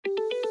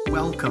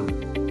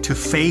Welcome to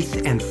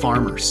Faith and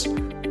Farmers,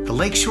 the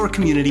Lakeshore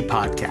Community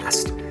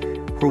Podcast,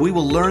 where we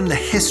will learn the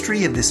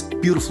history of this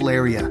beautiful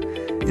area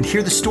and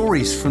hear the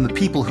stories from the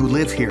people who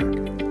live here,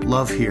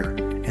 love here,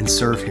 and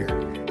serve here.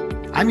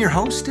 I'm your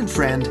host and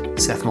friend,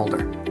 Seth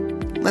Mulder.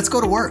 Let's go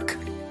to work.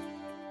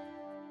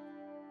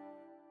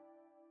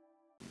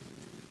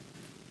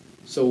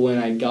 So when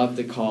I got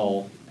the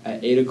call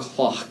at 8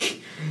 o'clock,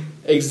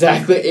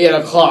 exactly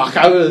 8 o'clock,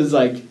 I was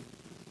like,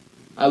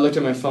 I looked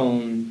at my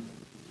phone,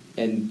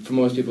 and for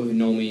most people who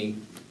know me,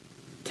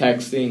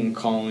 texting and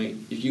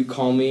calling, if you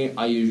call me,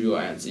 I usually will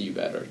answer you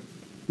better.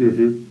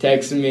 Mm-hmm.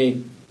 Texting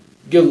me,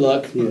 good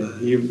luck.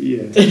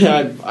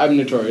 Yeah. I'm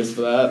notorious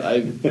for that.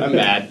 I'm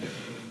bad.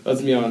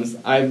 Let's be honest.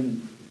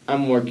 I'm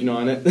working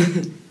on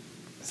it.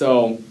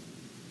 So,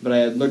 but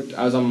I don't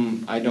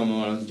know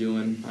what I was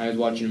doing. I was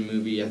watching a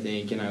movie, I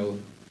think,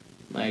 and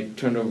I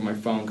turned over my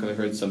phone because I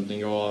heard something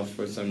go off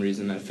for some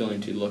reason. I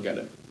feeling to look at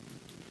it.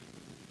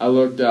 I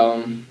looked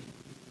down,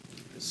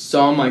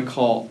 saw my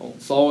call,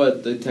 saw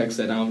what the text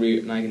said, and I'll read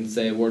it, and I can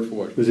say it word for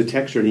word. It was a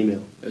text or an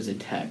email? It was a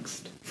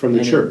text. From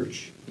the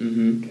church?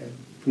 Mm-hmm. Okay.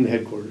 From the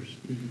headquarters?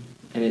 Mm-hmm.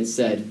 And it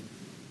said,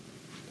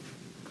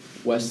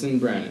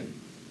 Westin, Bannin,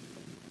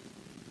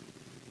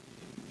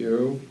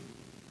 your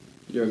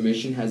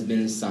mission has been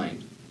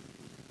assigned.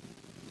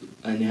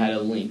 And it had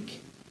a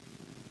link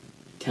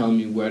telling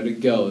me where to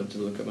go to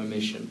look at my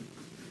mission.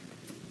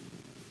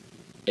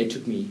 It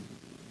took me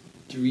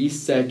 3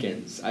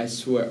 seconds, I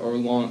swear,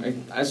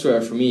 I swear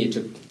for me it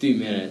took 3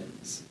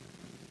 minutes.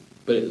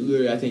 But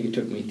I think it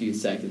took me 3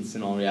 seconds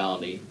in all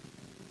reality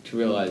to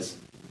realize,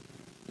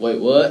 wait,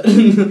 what?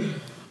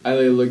 I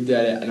looked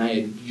at it and I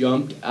had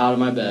jumped out of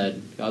my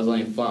bed. I was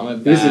laying flat on my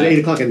back. This is at 8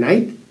 o'clock at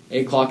night?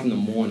 8 o'clock in the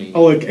morning.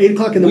 Oh, at 8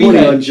 o'clock in the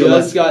morning on July.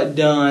 We just got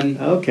done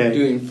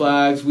doing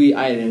flags.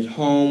 I had it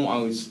home. I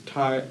was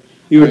tired.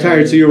 You were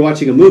tired, so you were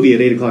watching a movie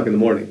at 8 o'clock in the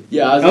morning?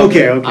 Yeah. I was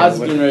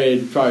getting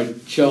ready to probably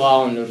chill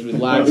out and just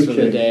relax for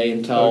the day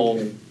until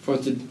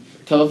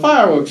the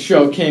fireworks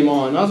show came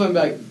on. I was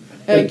like,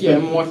 heck yeah, I'm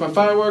going to watch my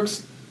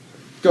fireworks,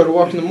 go to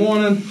work in the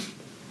morning,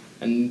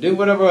 and do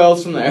whatever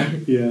else from there.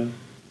 Yeah.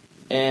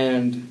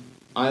 And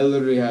I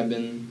literally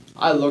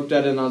I looked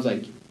at it and I was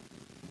like,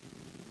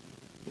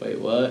 wait,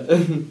 what?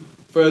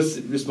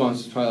 First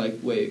response was probably like,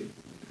 wait,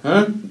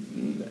 huh?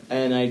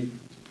 And I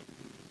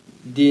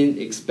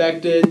didn't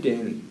expect it,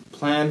 didn't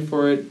plan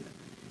for it.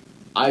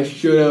 I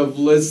should have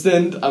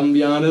listened, I'm gonna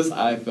be honest.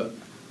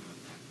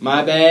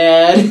 My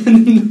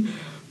bad.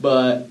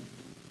 But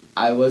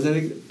I was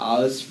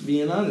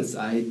being honest.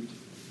 I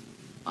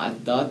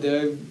thought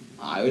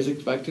I was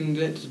expecting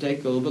it to take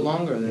a little bit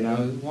longer than I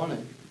was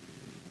wanted.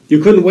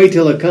 You couldn't wait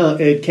till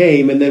it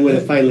came, and then when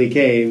it finally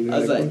came... I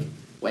was like,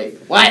 wait,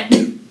 what?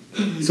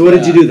 So what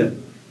did you do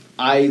then?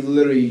 I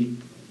literally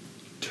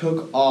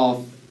took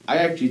off. I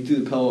actually threw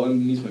the pillow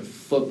underneath my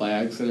foot by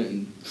accident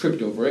and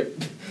tripped over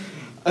it.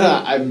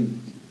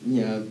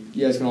 You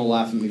guys can all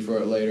laugh at me for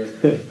it later.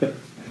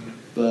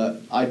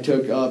 But I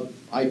jumped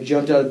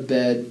out of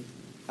bed,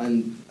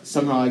 and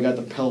somehow I got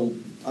the pillow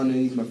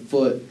underneath my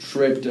foot,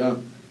 tripped,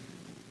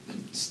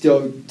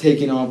 still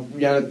taking off,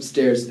 ran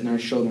upstairs, and I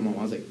showed my mom.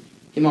 I was like,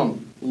 hey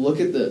mom,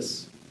 look at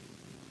this.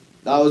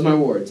 That was my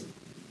words.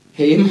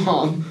 Hey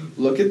mom,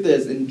 look at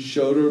this, and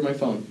showed her my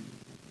phone.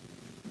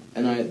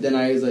 And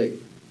I was like,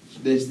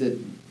 they said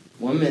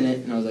 1 minute,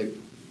 and I was like,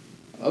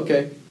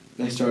 okay.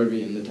 And I started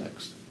reading the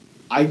text.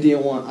 I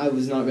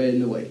was not ready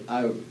to wait.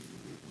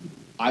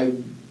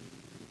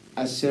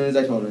 As soon as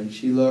I told her, and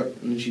she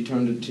looked, and she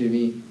turned it to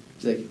me,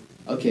 she's like,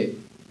 okay,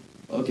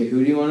 who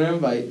do you want to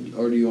invite,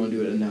 or do you want to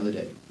do it another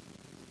day?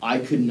 I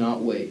could not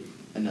wait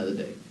another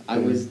day. I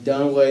was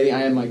done waiting. I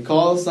had my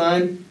call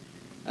signed,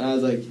 and I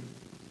was like,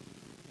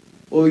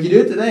 well, we can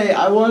do it today.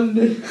 I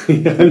wanted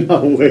to... I'm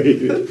not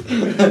waiting.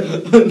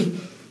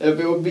 If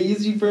it would be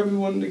easy for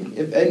everyone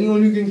if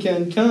anyone who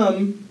can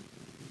come,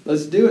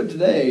 let's do it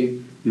today.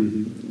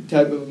 Mm-hmm.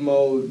 Type of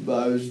mode,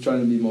 but I was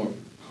trying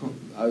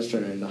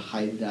to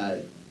hide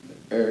that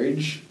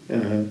urge.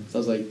 Uh-huh. So I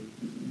was like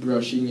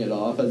brushing it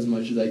off as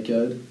much as I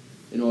could.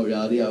 In all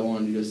reality, I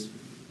wanted to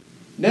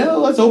no,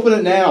 let's open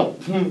it now.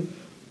 I'm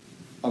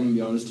gonna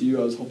be honest to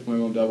you, I was hoping my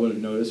mom and dad wouldn't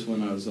notice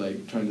when I was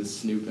like trying to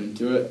snoop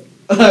into it.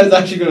 I was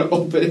actually gonna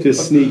open it.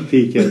 Just sneak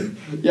peek it.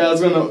 Yeah, I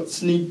was gonna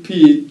sneak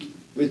peek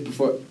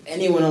before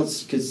anyone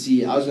else could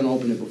see it. I was gonna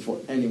open it before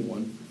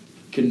anyone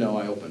could know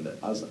I opened it.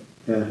 I was like,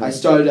 I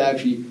started to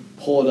actually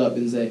pull it up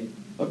and say,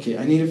 okay,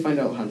 I need to find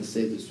out how to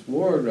say this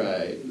word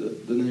right,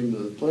 the name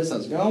of the place I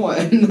was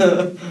going.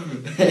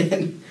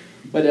 And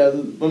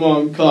my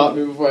mom caught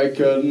me before I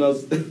could, and I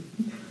was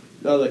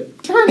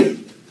like, turn it.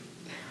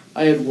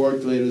 I had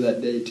worked later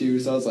that day too,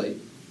 so I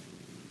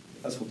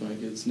was hoping I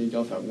could sneak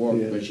off at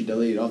work, but she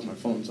deleted off my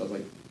phone, so I was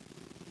like,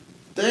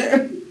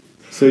 there.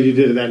 So you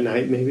did it that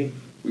night, maybe?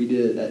 We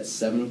did it at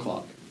 7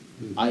 o'clock.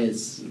 I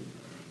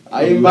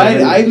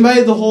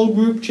invited the whole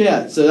group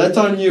chat, so that's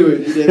on you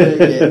if you didn't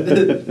make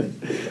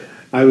it.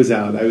 I was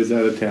out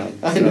of town.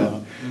 I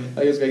know.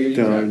 I just gotta give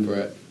you credit for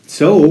it.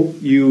 So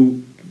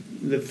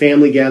the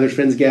family gathers,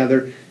 friends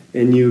gather,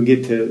 and you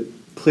get to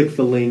click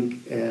the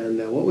link. And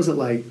what was it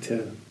like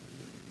to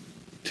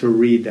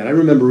read that? I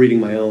remember reading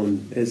my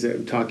own. As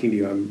I'm talking to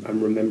you,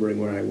 I'm remembering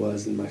where I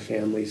was in our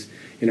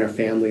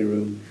family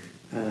room,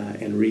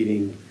 and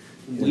reading.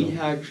 We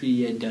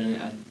actually had done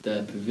it at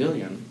the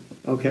pavilion.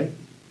 Okay.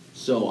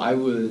 So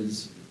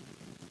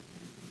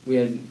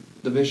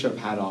the bishop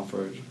had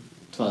offered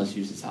to let us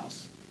use his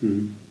house.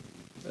 Mm-hmm.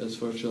 It was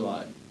 4th of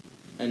July.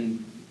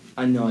 And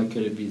I know I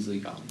could have easily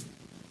gone.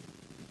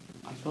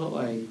 I felt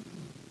like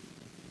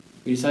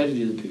we decided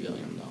to do the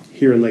pavilion, though.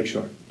 Here in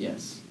Lakeshore?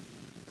 Yes.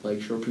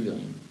 Lakeshore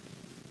Pavilion.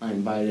 I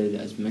invited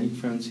as many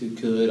friends who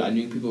could. I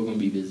knew people were going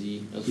to be busy.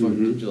 It was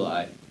 4th of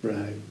July.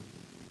 Right.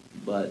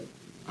 But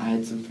I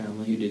had some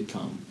family who did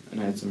come, and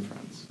I had some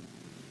friends.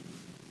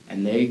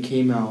 And they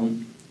came out,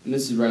 and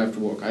this is right after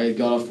work. I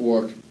got off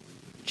work,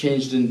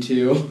 changed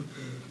into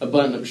a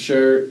button-up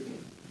shirt,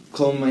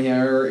 combed my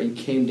hair, and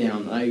came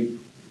down.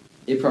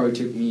 It probably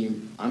took me,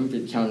 I'm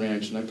from County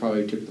Ranch, and I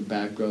probably took the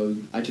back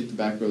road. I took the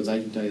back roads, I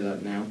can tell you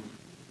that now.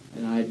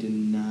 And I did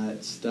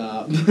not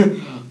stop.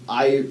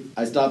 I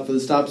stopped for the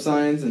stop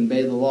signs and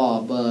obeyed the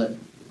law, but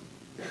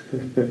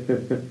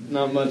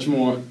not much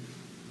more.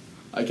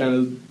 I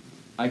kind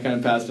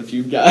of passed a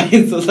few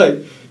guys. I was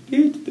like,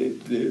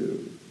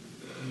 do.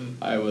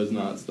 I was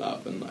not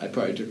stopping. It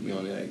probably took me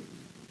only like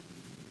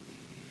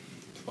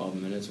 12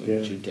 minutes when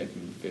it should take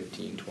me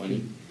 15,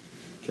 20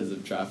 because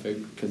of traffic.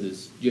 Because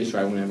it's just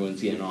right when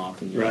everyone's getting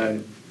off, and you're right.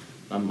 Like,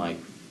 I'm like,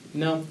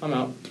 no, I'm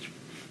out.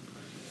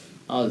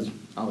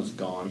 I was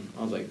gone.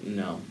 I was like,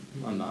 no,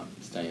 I'm not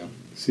staying.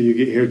 So you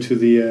get here to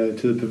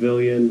the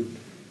pavilion.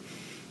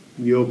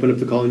 You open up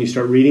the call and you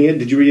start reading it.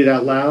 Did you read it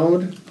out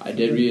loud? I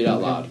did read it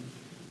out loud.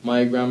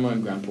 My grandma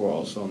and grandpa were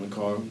also in the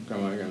car.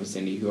 Grandma and grandma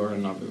Cindy, who are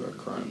not here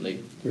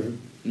currently.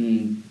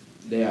 Mm-hmm.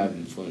 They have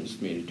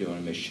influenced me to do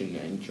a mission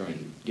and try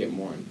and get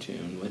more in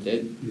tune with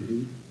it.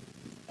 Mm-hmm.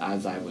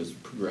 As I was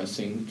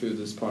progressing through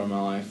this part of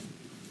my life.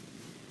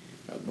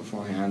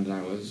 Beforehand,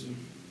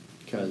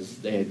 because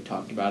they had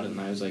talked about it, and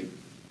I was like,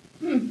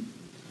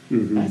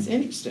 that's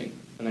interesting.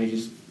 And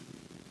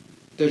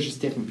there's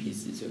just different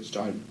pieces. So it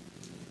started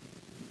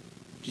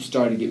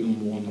to get me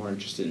more and more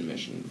interested in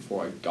mission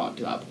before I got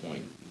to that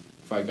point.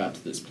 Before I got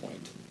to this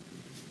point.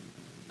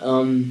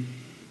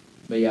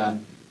 But yeah,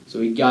 so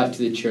we got to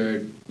the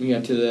church. We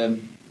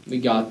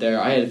got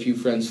there. I had a few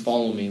friends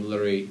follow me,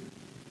 literally.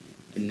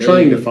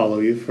 Trying to follow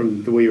you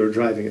from the way you were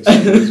driving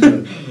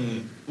it.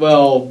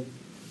 Well,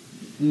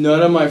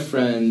 none of my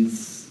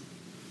friends.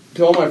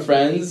 To all my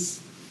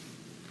friends,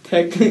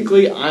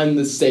 technically, I'm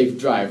the safe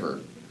driver.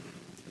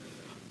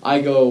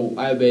 I go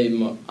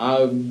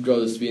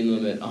the speed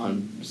limit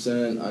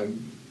 100%.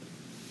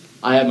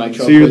 I have my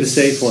truck. So you're the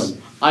safe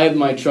one. I have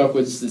my truck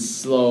with this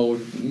slow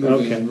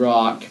moving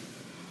rock.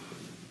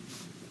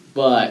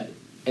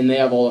 And they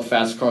have all the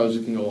fast cars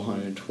that can go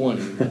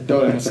 120.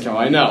 Don't ask how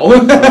I know. All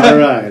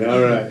right.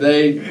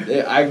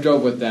 I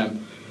drove with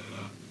them.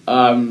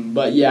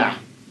 But yeah,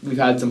 we've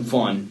had some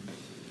fun.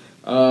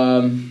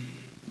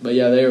 But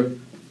yeah,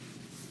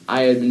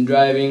 I had been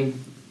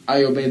driving.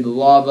 I obeyed the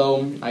law,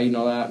 though. I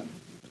know that.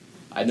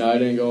 I know I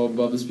didn't go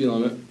above the speed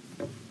limit.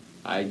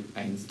 I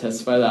can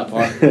testify to that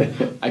part.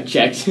 I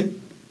checked.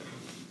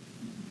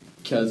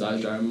 Because I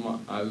was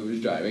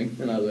driving,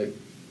 and I was like,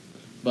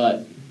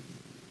 but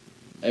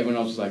everyone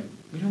else was like,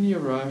 we don't need a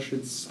rush,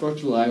 it's 4th of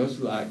July, let's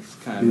relax,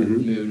 kind of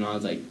mood, and I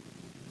was like,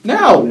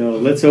 no,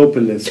 let's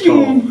open this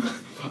call.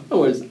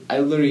 I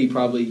literally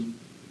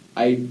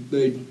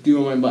do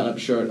my button-up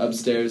shirt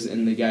upstairs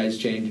in the guy's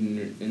change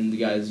in the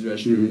guy's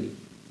restroom,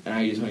 and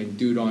I just went,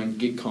 do it on,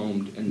 get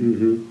combed,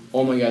 and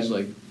all my guys were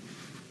like,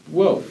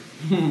 whoa.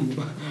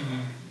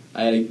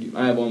 I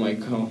have one of my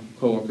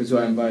co-workers who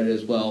I invited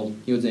as well.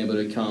 He wasn't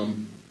able to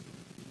come.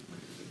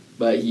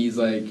 But he's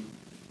like,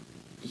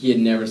 he had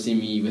never seen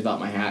me without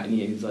my hat, and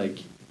he's like,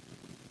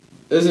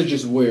 this is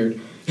just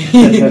weird.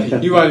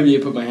 You wanted me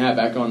to put my hat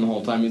back on the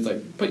whole time. He's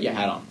like, put your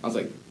hat on. I was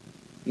like,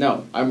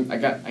 no,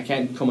 I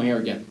can't comb my hair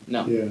again.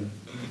 No. Yeah.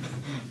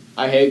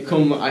 I hate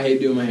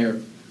doing my hair.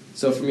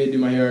 So for me to do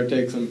my hair, it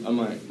takes, I'm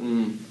like,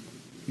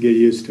 Get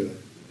used to it.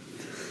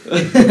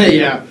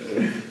 Yeah.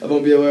 I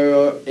won't be able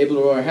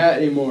to wear a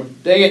hat anymore.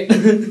 Dang it.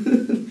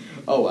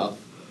 Oh well.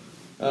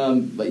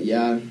 But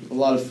yeah, a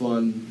lot of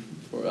fun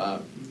for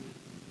that.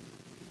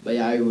 But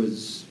yeah, I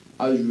was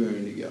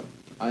ready to go.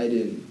 I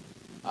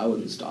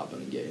wasn't stopping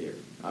to get here.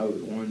 I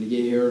was wanting to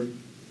get here.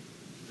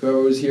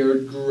 Whoever was here,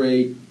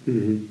 great.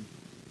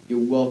 You're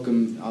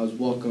welcome.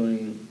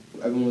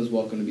 Everyone was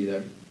welcome to be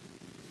there.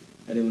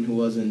 Anyone who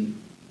wasn't,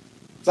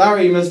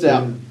 sorry, you missed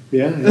out.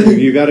 Yeah,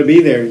 you got to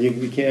be there.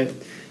 You can't.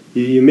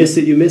 You miss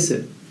it. You miss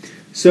it.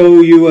 So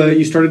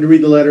you started to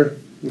read the letter,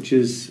 which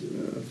is,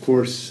 of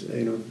course,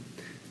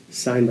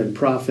 signed by the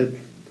prophet.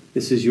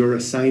 This is your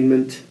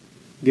assignment,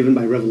 given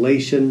by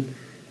revelation.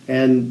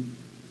 And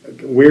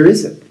where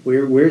is it?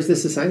 Where's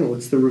this assignment?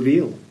 What's the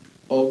reveal?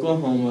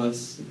 Oklahoma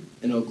City.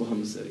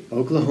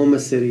 Oklahoma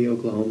City,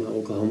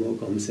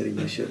 Oklahoma City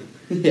mission.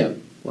 Yeah.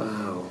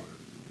 Wow.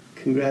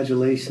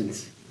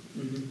 Congratulations.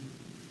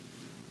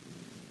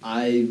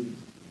 I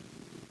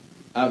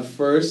At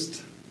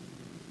first,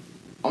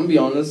 I'm gonna be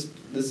honest,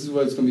 this is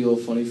what's gonna be a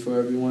little funny for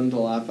everyone to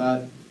laugh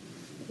at.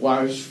 When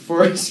I was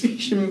first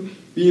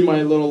reading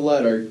my little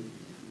letter,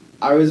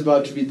 I was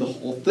about to read the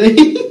whole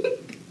thing.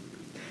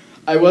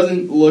 I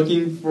wasn't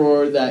looking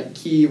for that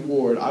key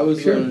word. I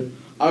was gonna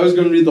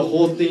read the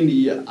whole thing to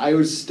you. I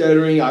was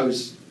stuttering. I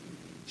was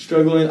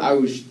struggling. I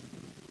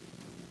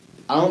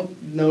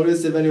don't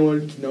notice if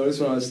anyone can notice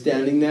when I was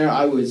standing there.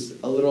 I was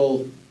a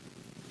little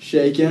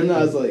shaken.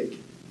 I was like,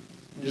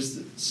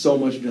 just so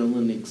much adrenaline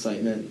and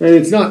excitement. And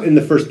it's not in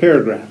the first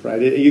paragraph,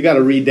 right? You got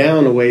to read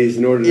down a ways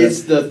in order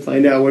to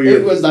find out where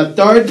you're... It was the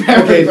third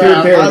paragraph. Okay,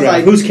 third paragraph. I was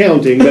like, who's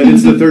counting? But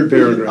it's the third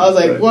paragraph. I was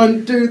like,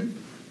 1, 2...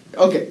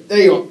 Okay, there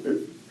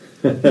you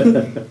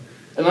go.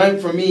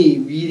 And for me,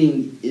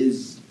 reading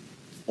is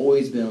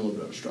always been a little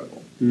bit of a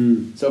struggle.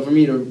 So for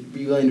me to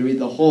be willing to read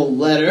the whole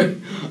letter,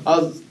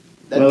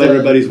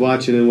 everybody's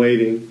watching and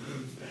waiting.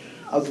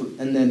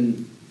 And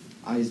then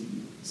I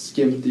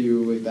skimmed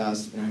through way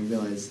fast, and I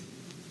realized,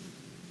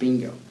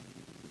 bingo.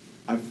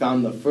 I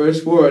found the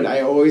first word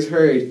I always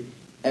heard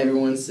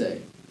everyone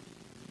say.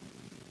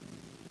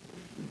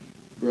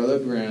 Brother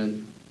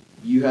Bannin,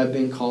 you have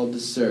been called to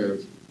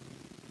serve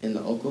in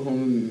the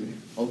Oklahoma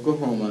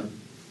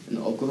in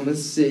the Oklahoma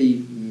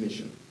City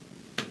mission.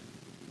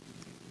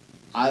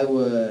 I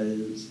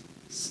was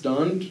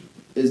stunned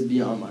is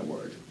beyond my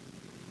word.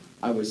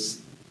 I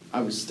was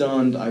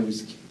stunned. I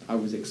was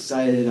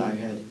excited.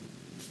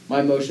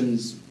 My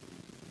emotions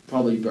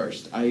probably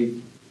burst.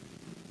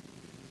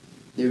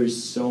 There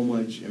was so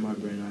much in my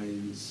brain. I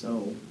was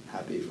so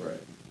happy for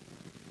it.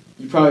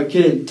 You probably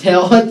couldn't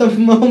tell at the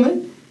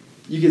moment.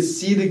 You could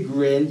see the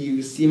grin. You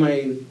can see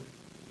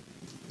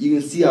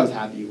I was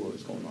happy what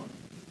was going on.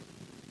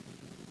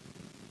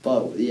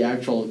 But the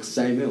actual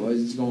excitement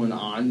was going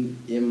on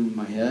in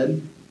my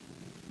head.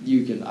 I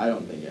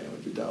don't think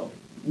anyone could tell.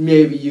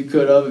 Maybe you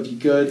could have if you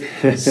could.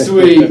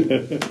 Sweet.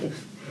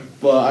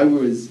 But it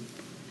was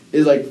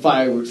like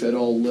fireworks that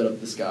all lit up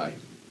the sky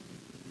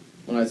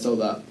when I saw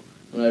that,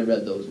 when I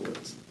read those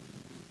words.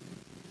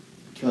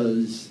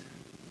 Because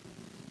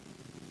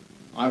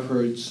I've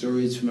heard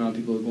stories from how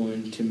people are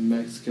going to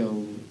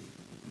Mexico,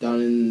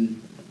 down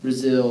in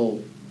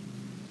Brazil,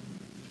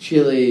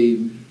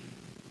 Chile,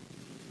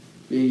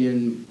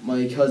 being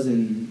my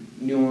cousin,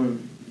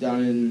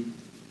 down in,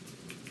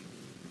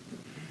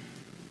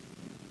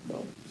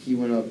 he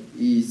went up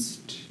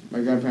east.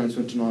 My grandparents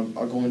went to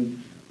are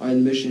going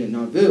on mission at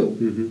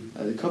Nauvoo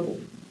as a couple,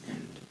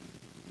 and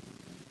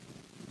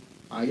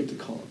I get to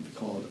be called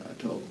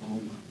to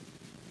Oklahoma.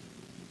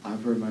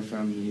 I've heard my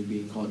family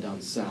being called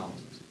down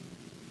south.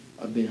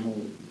 I've been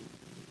home,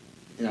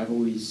 and I've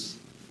always,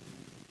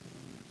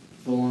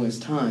 for the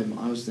longest time,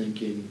 I was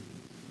thinking,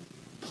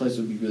 place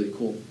would be really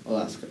cool,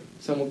 Alaska.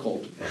 Somewhat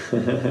cold.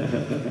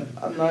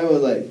 And I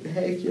was like,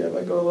 heck yeah, if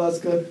I go to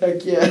Alaska,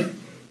 heck yeah.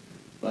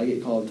 But I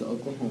get called to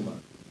Oklahoma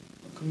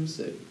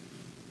City.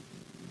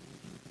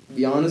 To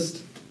be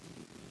honest,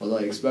 was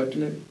I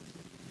expecting it?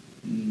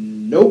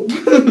 Nope.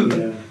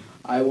 Yeah.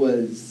 I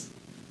was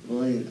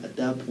willing, at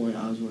that point,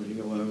 I was willing to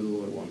go wherever the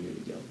Lord wanted me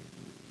to go.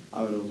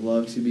 I would have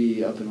loved to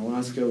be up in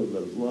Alaska, would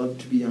have loved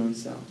to be down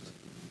south.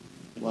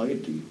 Well, I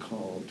get to be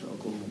called to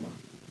Oklahoma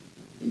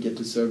and get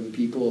to serve the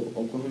people of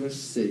Oklahoma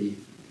City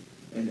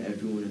and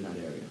everyone in that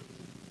area.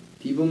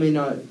 People may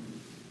not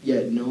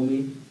yet know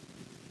me,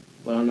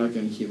 but I'm not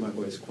going to keep my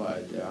voice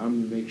quiet there. I'm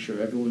going to make sure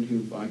everyone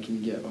who I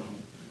can get a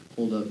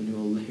hold of and who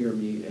will hear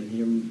me and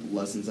hear the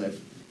lessons that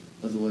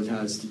the Lord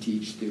has to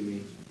teach through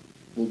me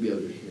will be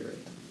able to hear it.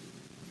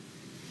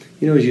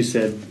 You know, as you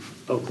said,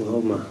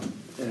 Oklahoma,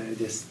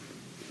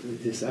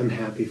 I'm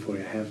happy for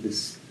you. I have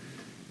this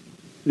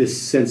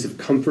sense of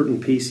comfort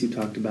and peace you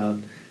talked about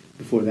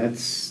before.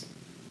 That's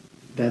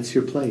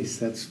your place.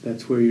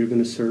 That's where you're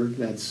going to serve.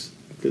 That's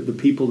the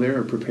people there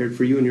are prepared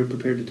for you, and you're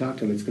prepared to talk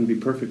to them. It's going to be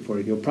perfect for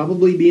you. You'll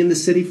probably be in the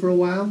city for a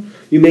while.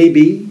 You may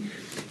be.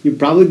 You'll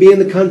probably be in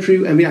the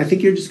country. I mean, I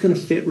think you're just going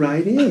to fit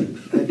right in.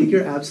 I think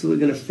you're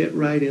absolutely going to fit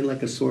right in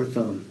like a sore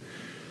thumb,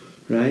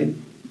 right?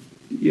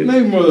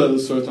 Maybe more than a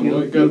sore thumb.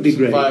 We'll go to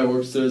some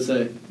fireworks to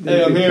say,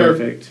 hey, I'm here.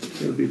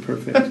 Perfect. It'll be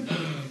perfect.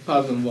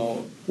 Pop them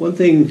all. One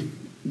thing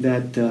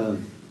that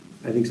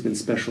I think has been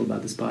special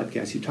about this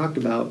podcast, you talked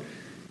about,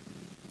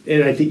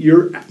 and I think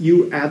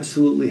you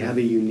absolutely have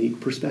a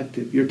unique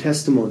perspective. Your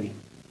testimony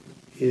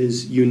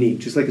is unique,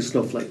 just like a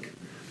snowflake.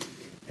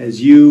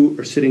 As you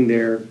are sitting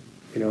there,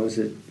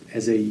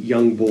 as a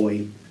young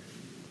boy,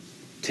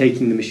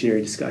 taking the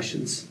missionary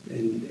discussions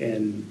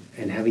and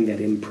having that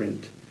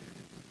imprint,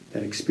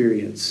 that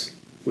experience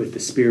with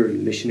the Spirit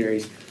and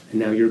missionaries, and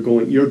now you're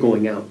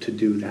going out to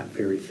do that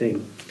very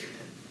thing.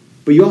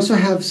 But you also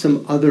have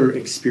some other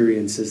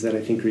experiences that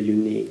I think are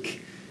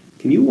unique.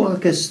 Can you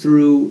walk us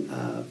through?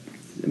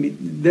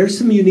 There's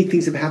some unique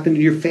things that have happened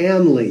to your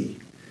family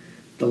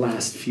the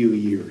last few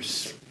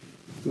years.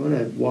 You want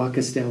to walk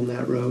us down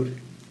that road?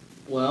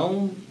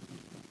 Well,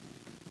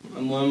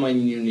 one of my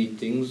unique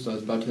things I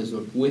was baptized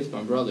with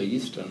my brother,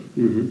 Westin.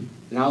 Mm-hmm.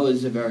 And that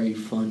was a very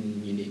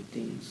fun, unique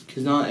thing.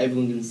 Because not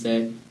everyone can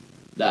say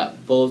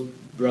that both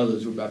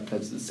brothers were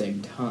baptized at the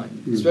same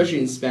time, especially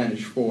in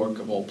Spanish Fork,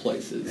 of all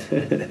places.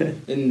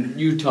 In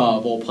Utah,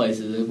 of all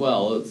places, as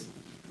well. It's,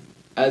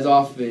 as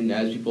often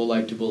as people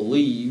like to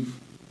believe,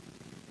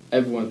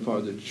 everyone's part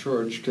of the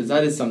church, because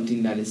that is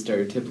something that is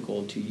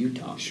stereotypical to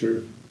Utah.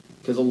 Sure.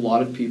 Because a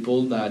lot of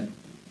people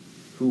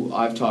who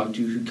I've talked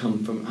to who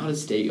come from out of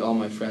state, all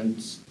my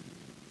friends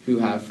who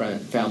have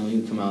family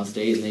who come out of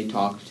state, and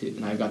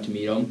and I've got to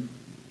meet them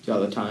the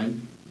other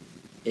time,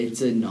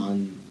 it's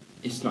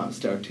not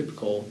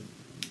stereotypical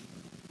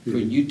for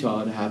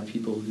Utah to have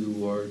people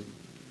who are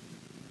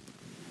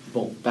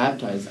both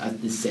baptized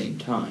at the same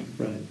time.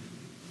 Right.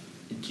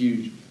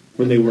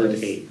 When they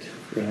weren't 8,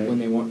 right? When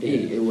they weren't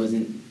 8,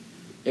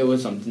 it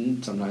was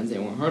something sometimes they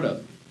weren't heard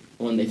of.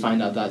 When they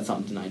find out that's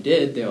something I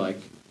did, they're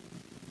like,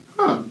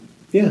 huh.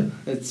 Yeah.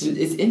 It's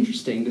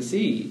interesting to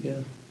see.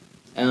 Yeah.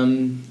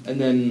 And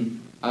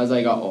then as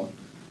I got older,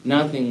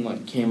 another thing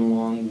that came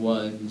along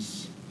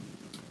was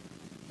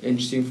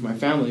interesting for my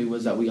family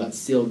was that we got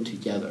sealed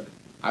together.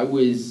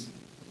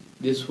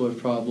 This was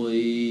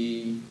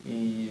probably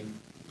my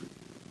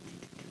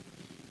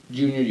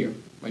junior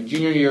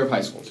year of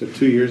high school. So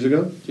 2 years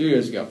ago? 2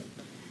 years ago.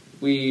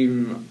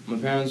 My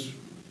parents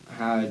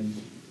had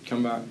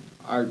come back,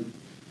 are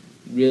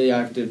really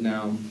active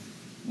now.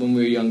 When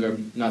we were younger,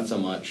 not so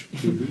much.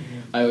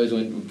 I always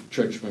went to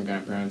church with my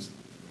grandparents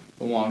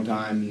for a long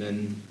time, and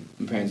then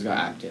my parents got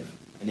active.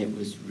 And it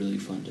was really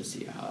fun to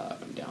see how that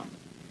went down.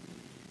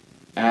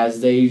 As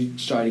they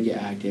started to get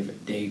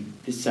active, they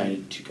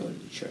decided to go to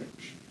the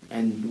church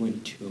and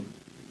went to.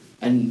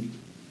 And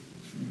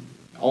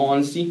all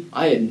honesty,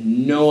 I had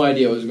no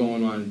idea what was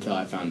going on until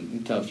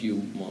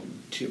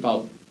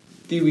about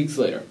 3 weeks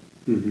later.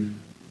 3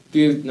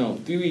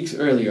 weeks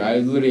earlier, I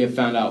literally had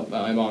found out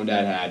that my mom and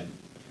dad had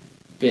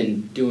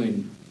been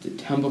doing the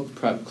temple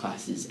prep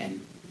classes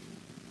and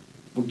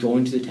were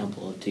going to the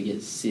temple to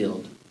get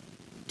sealed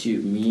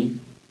to me,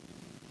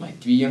 my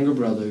 3 younger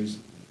brothers,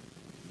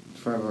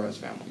 forever as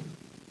family.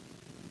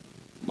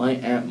 My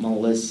Aunt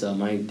Melissa,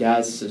 my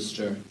dad's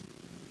sister,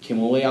 came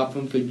all the way out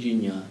from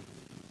Virginia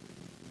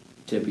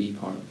to be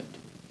part of it.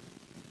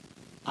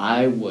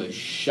 I was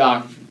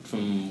shocked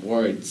from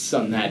words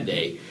on that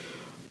day.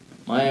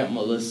 My Aunt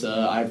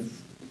Melissa, I've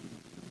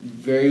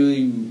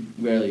very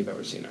rarely have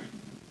ever seen her.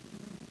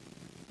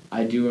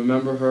 I do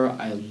remember her,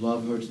 I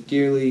love her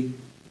dearly,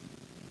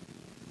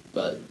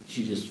 but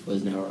she just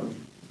was never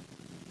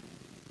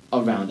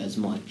around as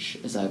much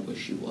as I wish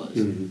she was.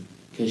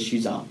 Because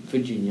she's out in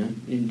Virginia,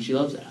 and she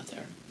loves it out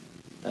there.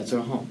 That's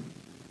her home.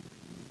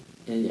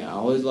 And yeah, I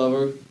always love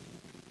her.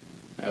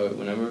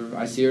 Whenever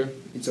I see her,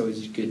 it's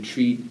always a good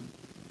treat.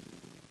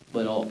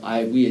 But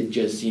we had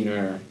just seen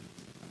her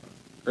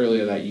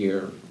earlier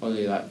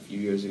that few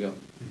years ago.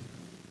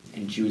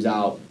 And she was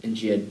out, and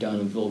she had done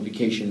a little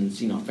vacation and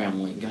seen our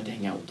family and got to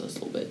hang out with us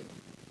a little bit.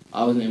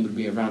 I wasn't able to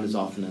be around as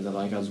often as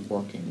I was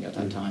working at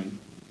that time.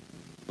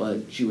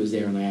 But she was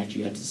there, and I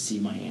actually got to see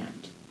my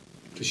aunt.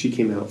 So she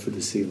came out for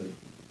the sealing.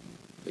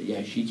 But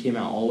yeah, she came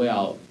out all the way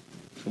out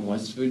from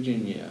West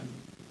Virginia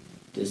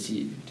to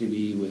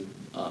be with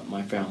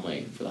my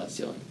family for that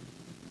sealing.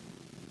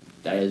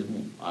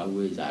 I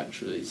was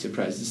actually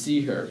surprised to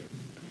see her.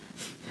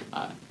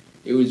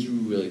 It was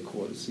really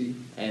cool to see.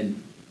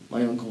 And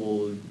my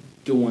uncle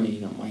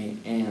Dwayne, my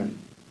aunt,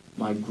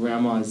 my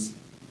grandma's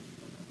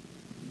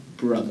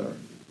brother,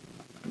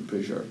 I'm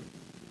pretty sure,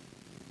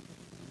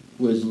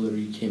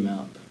 literally came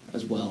out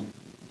as well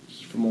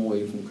from all the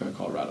way from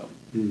Colorado.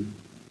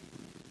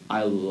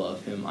 I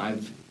love him.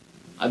 I've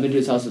been to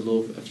his house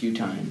a few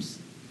times,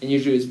 and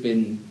usually it's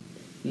been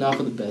not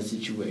for the best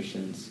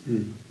situations,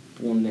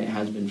 but when it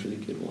has been for the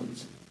good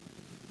ones,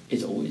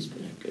 it's always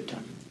been a good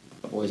time.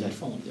 I've always had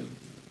fun with him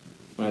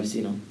when I've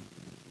seen him.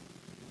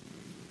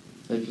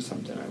 That's just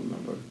something I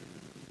remember.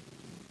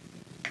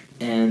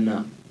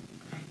 And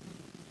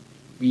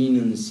being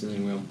in the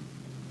sitting room,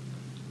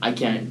 I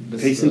can't.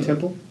 Payson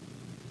Temple?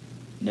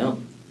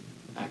 No,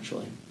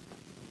 actually.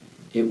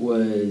 It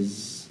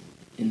was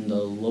in the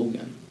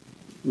Logan.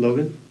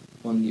 Logan?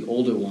 One of the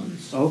older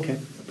ones. Oh, okay.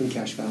 Up in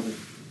Cache Valley.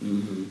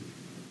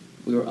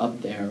 We were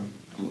up there,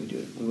 and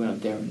we went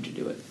up there to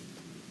do it.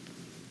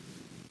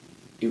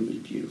 It was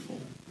beautiful.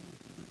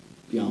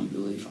 Beyond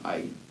belief.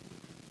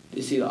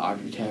 To see the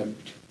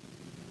architect.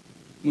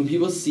 When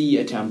people see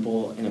a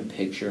temple in a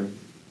picture,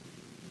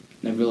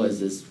 and I realize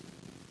this,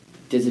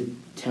 there's a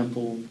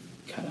temple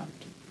cut out.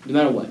 No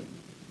matter what,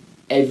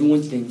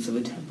 everyone thinks of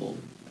a temple,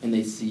 and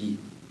they see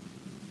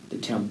the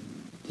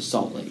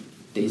Salt Lake.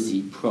 They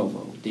see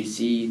Provo. They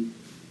see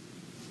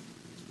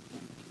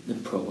the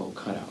Provo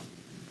cut out.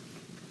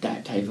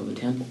 That type of a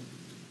temple.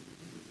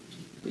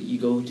 But you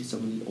go to some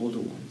of the older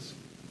ones,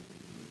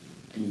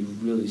 and you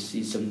really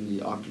see some of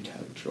the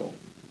architectural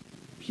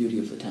beauty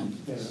of the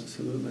temples. Yeah,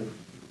 absolutely.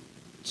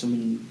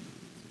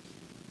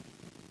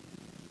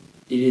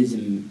 It is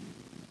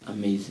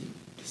amazing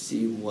to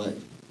see what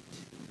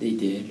they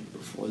did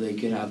before they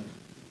could have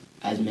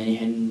as many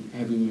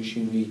heavy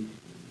machinery,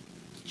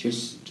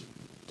 just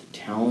the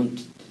talent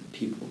that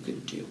people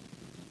could do.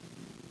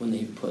 when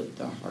they put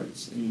their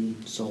hearts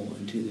and soul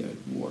into their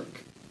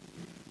work.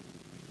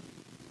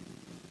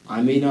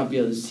 I may not be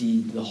able to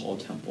see the whole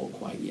temple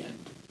quite yet,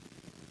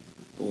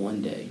 but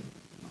one day,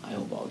 I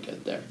hope I'll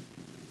get there,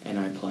 and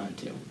I plan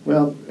to.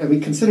 Well, I mean,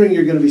 considering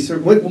you're going to be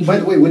serving... By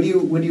the way, when do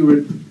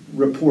you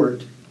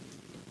report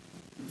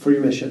for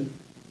your mission?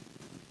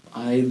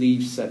 I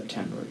leave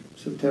September.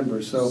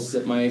 September, so...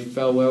 My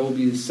farewell will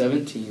be the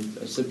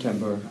 17th of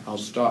September. I'll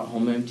start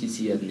home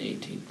MTC at the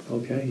 18th.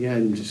 Okay, yeah,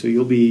 and so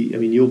you'll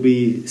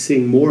be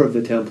seeing more of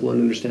the temple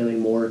and understanding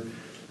more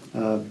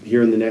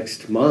here in the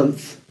next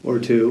month or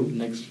two.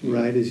 Next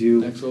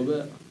little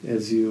bit.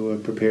 As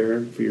you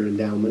prepare for your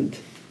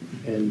endowment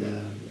and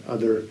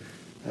other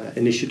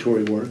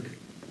initiatory work.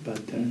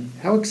 But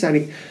how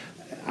exciting!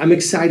 I'm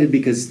excited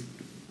because,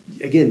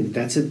 again,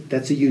 that's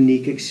a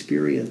unique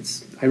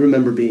experience. I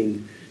remember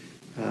being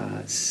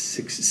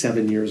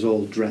 6-7 years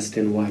old, dressed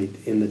in white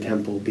in the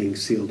temple, being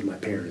sealed to my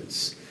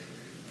parents.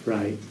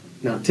 Right?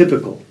 Not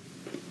typical.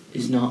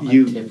 It's not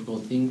a typical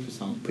thing for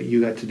some. But you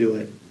got to do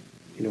it,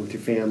 with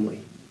your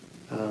family.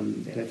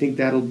 And I think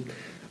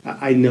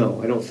I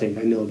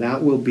know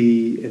that will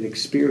be an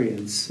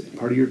experience,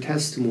 part of your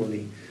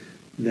testimony,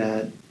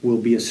 that will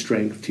be a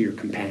strength to your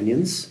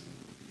companions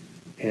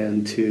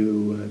and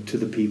to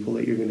the people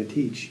that you're going to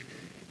teach.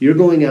 You're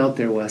going out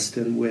there,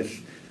 Westin,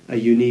 with a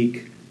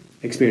unique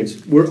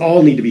experience. We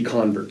all need to be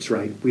converts,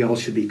 right? We all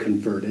should be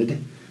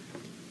converted.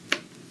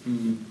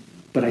 Mm-hmm.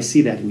 But I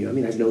see that in you. I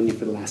mean, I've known you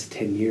for the last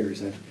 10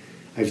 years.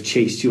 I've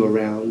chased you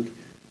around.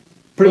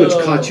 Pretty much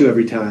caught you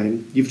every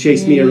time. You've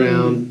chased me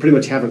around. Pretty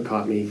much haven't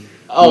caught me.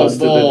 Oh,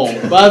 bull.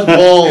 That's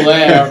bull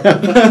there.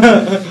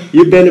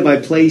 You've been at my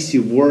place.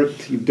 You've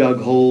worked. You've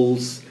dug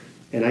holes.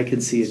 And I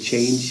can see a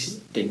change.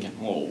 Stinking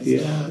holes.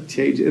 Yeah,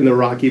 change in the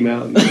Rocky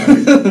Mountains.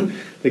 Right?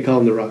 They call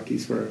them the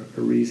Rockies for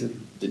a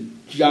reason. The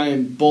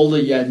giant boulder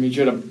you had me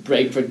try to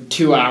break for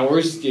 2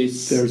 hours.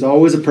 There's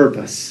always a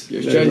purpose.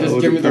 You're trying to just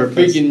give me the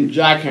freaking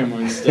jackhammer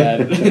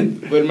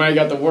instead. But I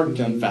got the work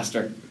done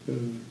faster.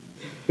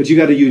 But you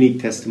got a unique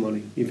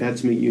testimony. You've had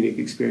some unique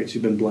experience.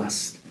 You've been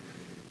blessed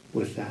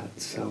with that.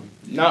 So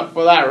not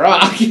for that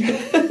rock.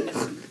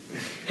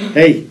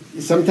 Hey,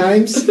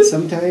 sometimes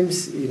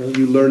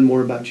you learn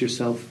more about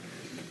yourself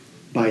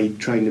by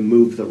trying to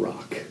move the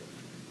rock,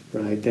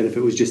 right? Than if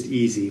it was just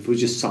easy. If it was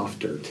just soft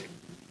dirt,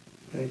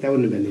 right? That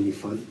wouldn't have been any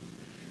fun.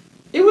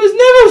 It was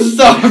never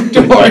soft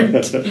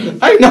dirt.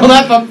 I know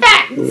that for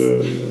facts.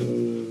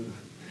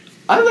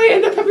 I might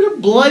end up having a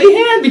bloody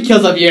hand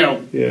because of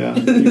you. Yeah,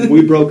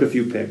 we broke a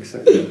few picks. I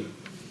think.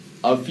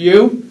 A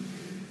few?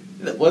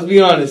 Let's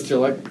be honest here,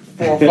 like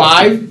 4 or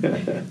 5.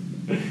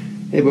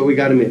 Hey, but we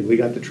got them in. We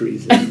got the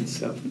trees in.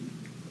 So,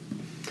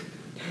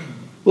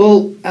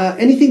 well,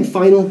 anything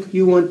final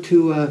you want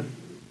to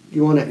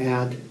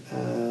add?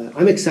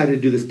 I'm excited to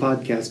do this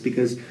podcast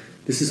because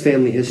this is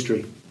family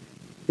history.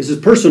 This is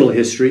personal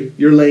history.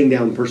 You're laying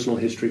down personal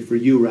history for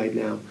you right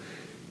now.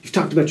 You've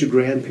talked about your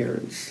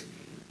grandparents.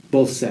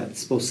 Both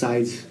sides,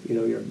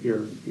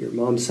 your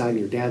mom's side and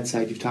your dad's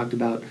side. You've talked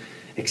about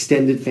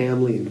extended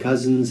family and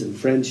cousins and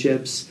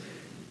friendships.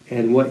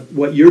 And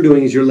what you're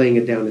doing is you're laying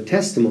it down a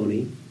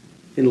testimony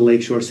in the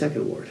Lakeshore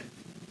Second Ward,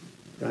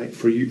 right?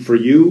 For you,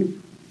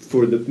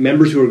 for the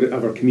members who are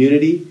of our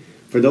community,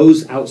 for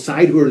those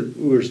outside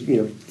who are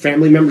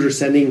family members are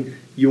sending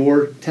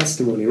your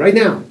testimony right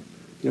now.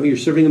 You're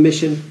serving a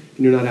mission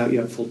and you're not out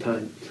yet full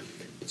time.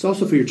 It's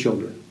also for your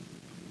children.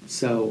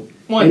 So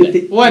one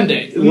day,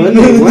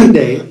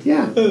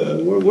 yeah.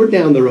 We're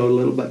down the road a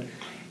little, but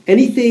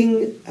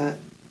anything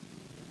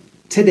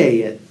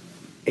today at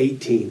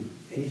 18,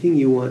 anything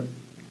you want,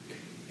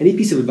 any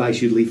piece of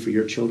advice you'd leave for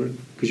your children,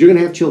 because you're going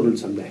to have children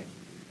someday.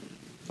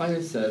 Like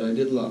I said,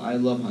 I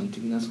love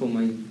hunting. That's one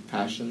of my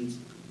passions,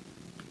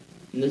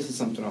 and this is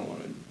something I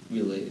want to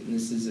relate. And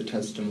this is a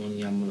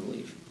testimony I'm going to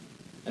leave,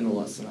 and a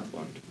lesson I've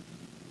learned.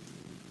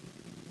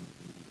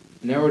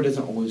 An arrow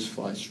doesn't always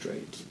fly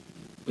straight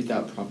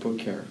without proper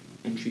care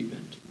and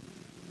treatment.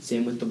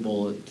 Same with the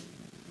bullet.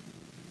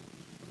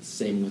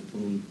 Same with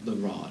the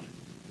rod.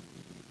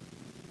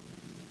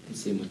 And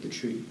same with the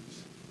trees.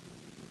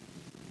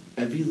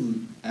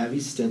 Every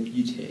step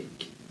you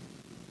take,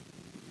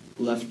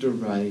 left or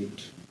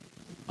right,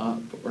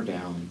 up or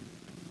down,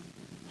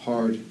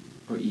 hard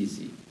or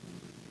easy,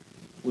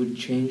 would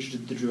change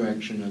the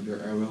direction of your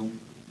arrow,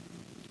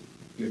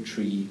 your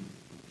tree,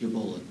 your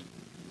bullet.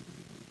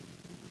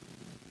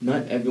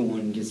 Not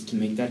everyone gets to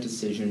make that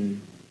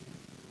decision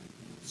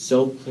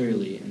so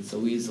clearly and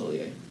so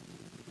easily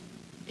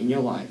in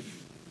your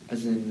life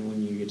as in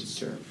when you get to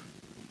serve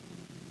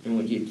and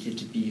when you get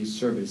to be of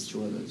service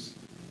to others.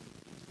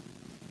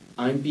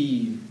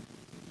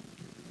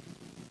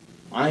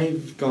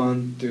 I've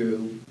gone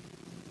through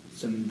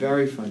some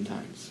very fun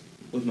times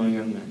with my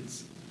young men.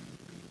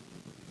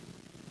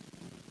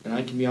 And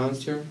I can be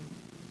honest here,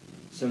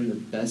 some of the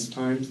best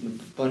times and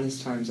the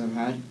funnest times I've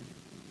had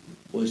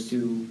was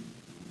through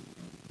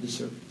the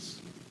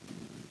service.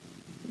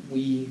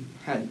 We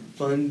had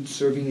fun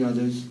serving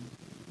others.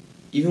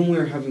 Even when we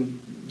were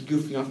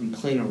goofing off and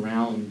playing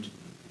around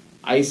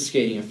ice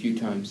skating a few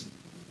times.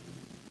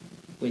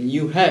 When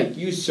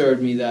you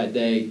served me that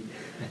day.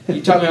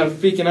 You taught me how to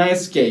freaking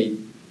ice skate.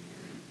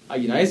 I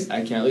can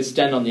at least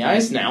stand on the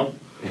ice now.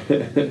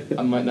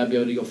 I might not be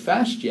able to go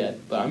fast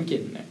yet, but I'm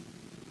getting there.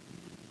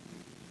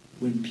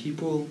 When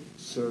people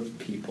serve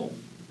people,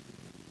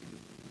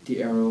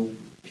 the arrow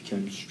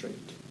becomes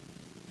straight.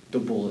 The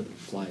bullet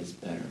flies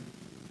better.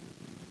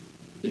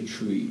 The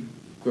tree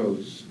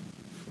grows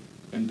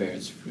and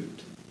bears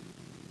fruit.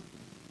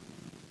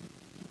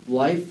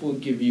 Life will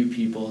give you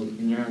people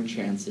in your own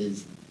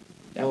chances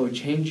that will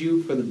change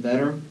you for the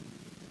better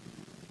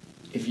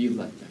if you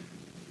let them.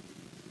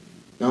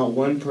 Not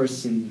one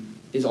person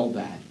is all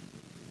bad.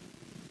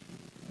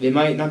 They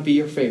might not be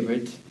your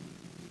favorite.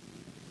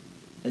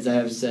 As I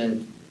have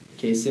said,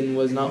 Kason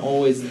was not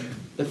always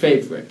the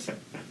favorite.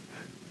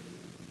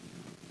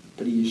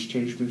 But he has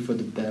changed me for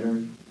the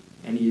better,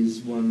 and he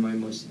is one of my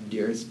most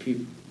dearest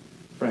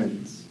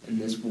friends in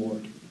this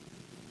ward.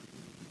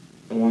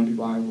 And one of the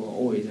people I will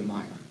always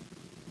admire.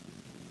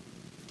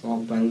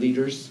 Along with my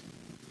leaders,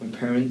 my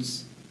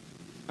parents,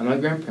 and my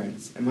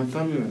grandparents, and my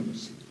family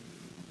members.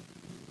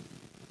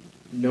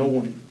 No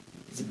one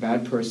is a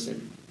bad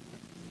person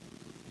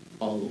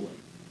all the way.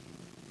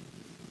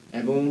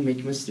 Everyone will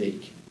make a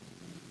mistake,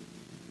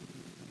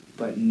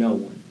 but no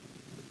one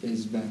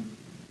is bad.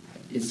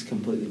 It's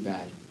completely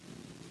bad.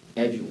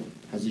 Everyone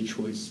has a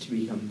choice to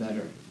become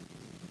better,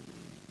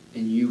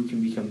 and you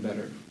can become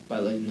better by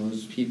letting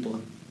those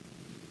people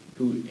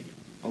who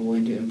are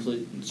willing to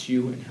influence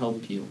you and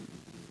help you,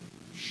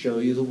 show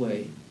you the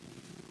way,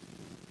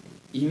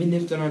 even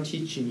if they're not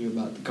teaching you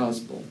about the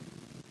gospel,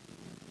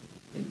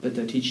 but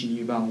they're teaching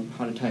you about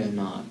how to tie a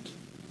knot,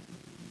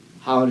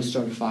 how to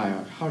start a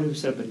fire, how to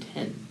set up a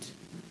tent,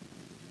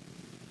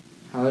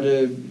 how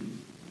to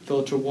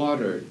filter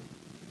water,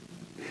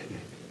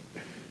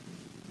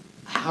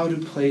 how to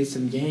play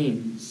some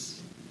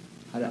games,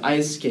 how to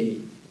ice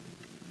skate,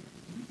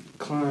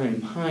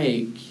 climb,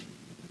 hike,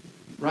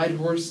 ride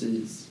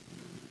horses,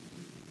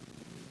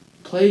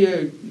 play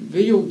a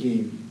video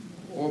game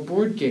or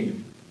board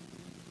game.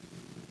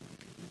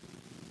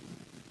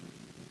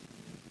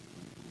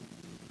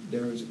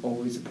 There is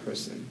always a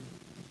person,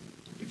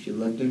 if you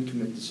let them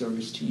commit the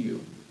service to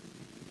you,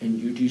 and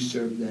you do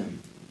serve them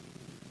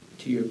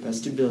to your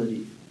best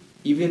ability,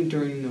 even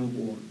during no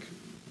work,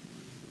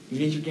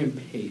 even if you're getting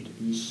paid,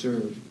 and you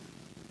serve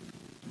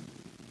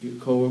your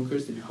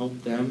coworkers and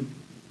help them,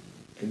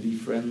 and be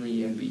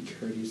friendly and be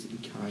courteous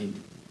and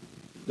kind.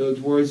 Those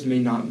words may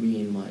not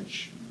mean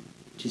much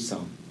to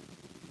some.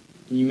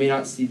 And you may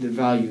not see the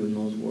value in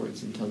those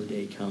words until the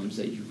day comes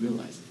that you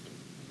realize it.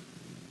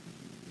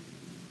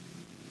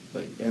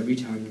 But every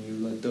time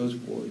you let those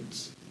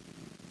words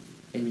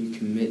and you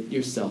commit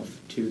yourself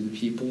to the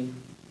people,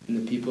 and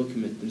the people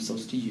commit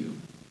themselves to you,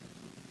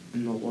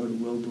 and the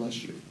Lord will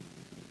bless you.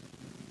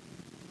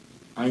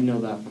 I know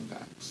that for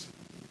facts.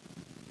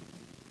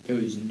 There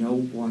is no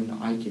one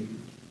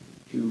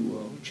who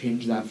will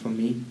change that from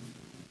me.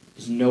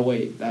 There's no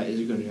way that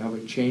is going to ever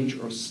change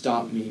or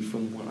stop me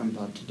from what I'm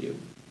about to do.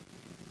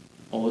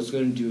 All it's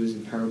going to do is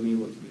empower me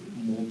with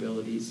more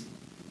abilities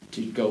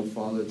to go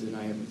farther than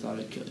I ever thought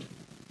I could.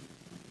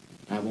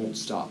 I won't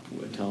stop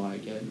until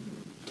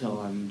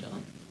I'm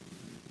done.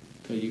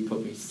 Until you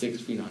put me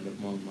 6 feet under,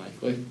 more than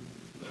likely.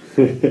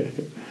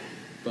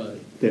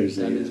 But that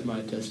is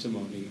my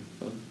testimony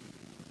of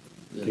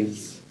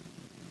this.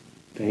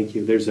 Thank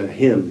you. There's a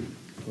hymn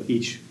for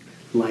each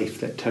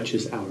life that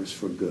touches ours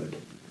for good.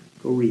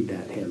 Go read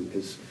that hymn,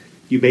 because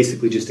you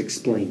basically just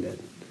explained it.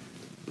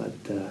 But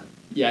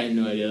yeah, I had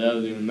no idea that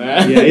was even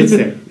that. Yeah, it's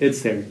there.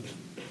 It's there.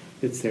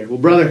 It's there. Well,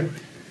 brother,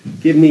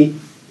 give me.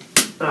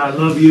 I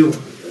love you.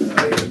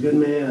 You're a good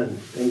man.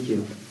 Thank you.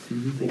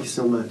 Mm-hmm. Thank you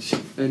so much.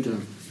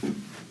 Anytime.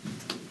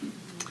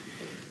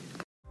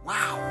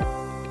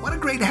 Wow, what a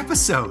great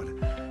episode.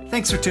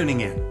 Thanks for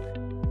tuning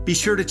in. Be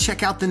sure to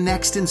check out the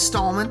next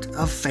installment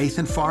of Faith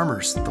and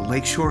Farmers, the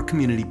Lakeshore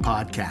Community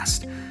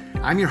Podcast.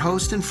 I'm your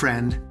host and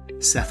friend,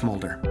 Seth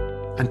Mulder.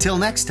 Until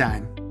next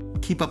time,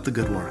 keep up the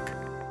good work.